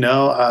out.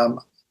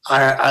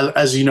 I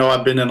as you know,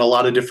 I've been in a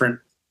lot of different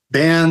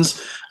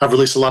bands. I've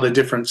released a lot of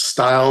different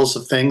styles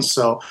of things.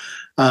 So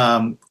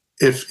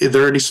if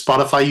there are any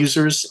Spotify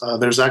users,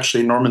 there's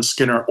actually Norman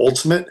Skinner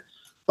Ultimate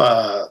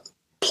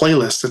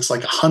playlist. It's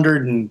like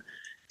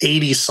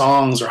 180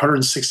 songs or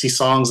 160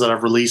 songs that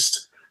I've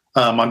released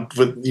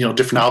with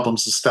different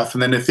albums and stuff.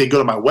 And then if they go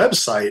to my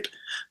website,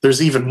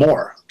 there's even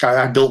more.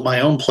 I built my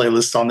own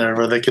playlist on there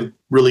where they could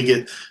really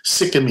get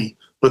sick of me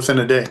within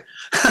a day.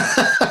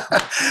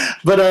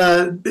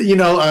 But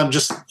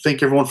just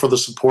thank everyone for the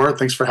support.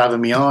 Thanks for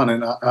having me on,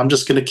 and I'm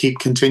just going to keep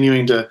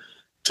continuing to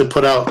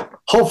put out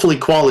hopefully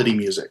quality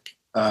music.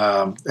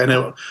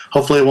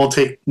 Hopefully it won't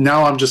take.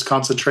 Now I'm just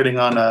concentrating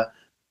on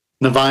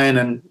Niviane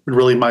and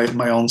really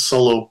my own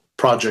solo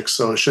projects.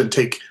 So it shouldn't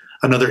take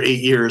another 8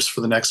 years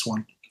for the next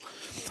one.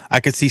 I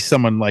could see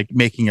someone like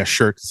making a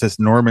shirt that says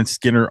Norm and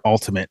Skinner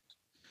Ultimate.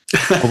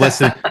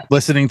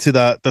 Listening to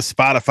the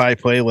Spotify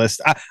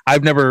playlist.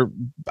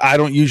 I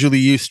don't usually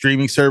use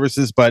streaming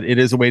services, but it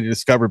is a way to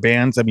discover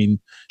bands. I mean,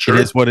 sure.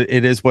 It is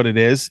what it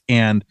is.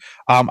 And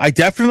I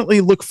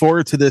definitely look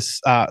forward to this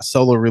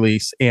solo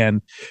release.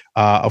 And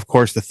of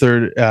course, the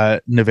third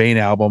Niviane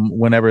album,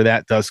 whenever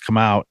that does come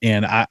out.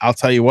 And I'll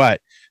tell you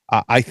what,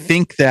 I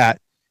think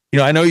that,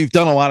 I know you've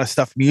done a lot of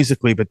stuff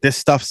musically, but the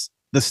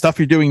stuff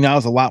you're doing now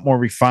is a lot more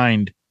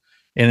refined.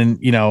 And,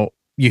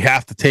 you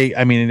have to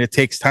it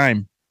takes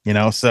time.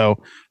 So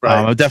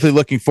right. I'm definitely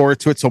looking forward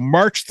to it. So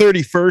March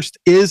 31st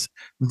is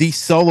the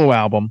solo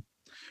album.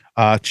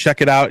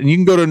 Check it out. And you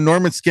can go to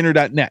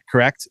normanskinner.net,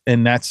 correct?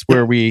 And that's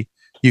where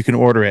you can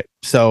order it.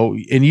 So,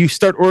 and you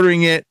start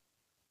ordering it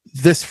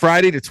this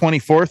Friday, the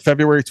 24th,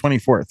 February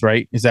 24th,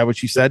 right? Is that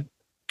what you said?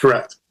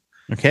 Correct.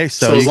 Okay.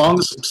 So as long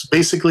as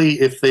basically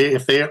if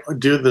they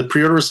do, the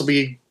pre-orders will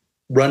be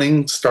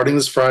running starting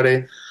this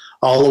Friday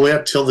all the way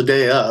up till the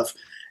day of.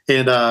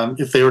 And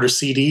if they order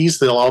CDs,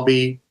 they'll all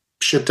be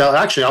shipped out.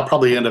 Actually, I'll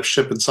probably end up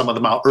shipping some of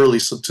them out early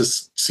so to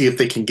see if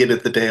they can get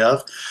it the day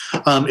of.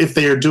 If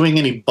they are doing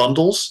any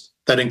bundles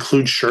that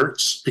include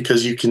shirts,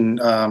 because you can,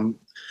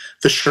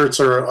 the shirts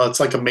are, it's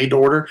like a made to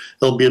order.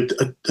 There'll be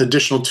an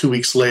additional 2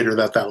 weeks later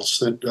that'll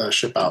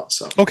ship out.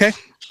 So okay,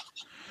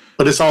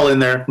 but it's all in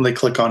there, and they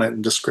click on it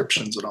in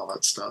descriptions and all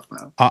that stuff,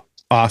 man.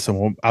 Awesome.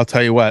 Well, I'll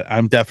tell you what,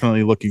 I'm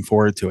definitely looking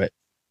forward to it.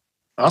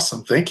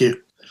 Awesome. Thank you.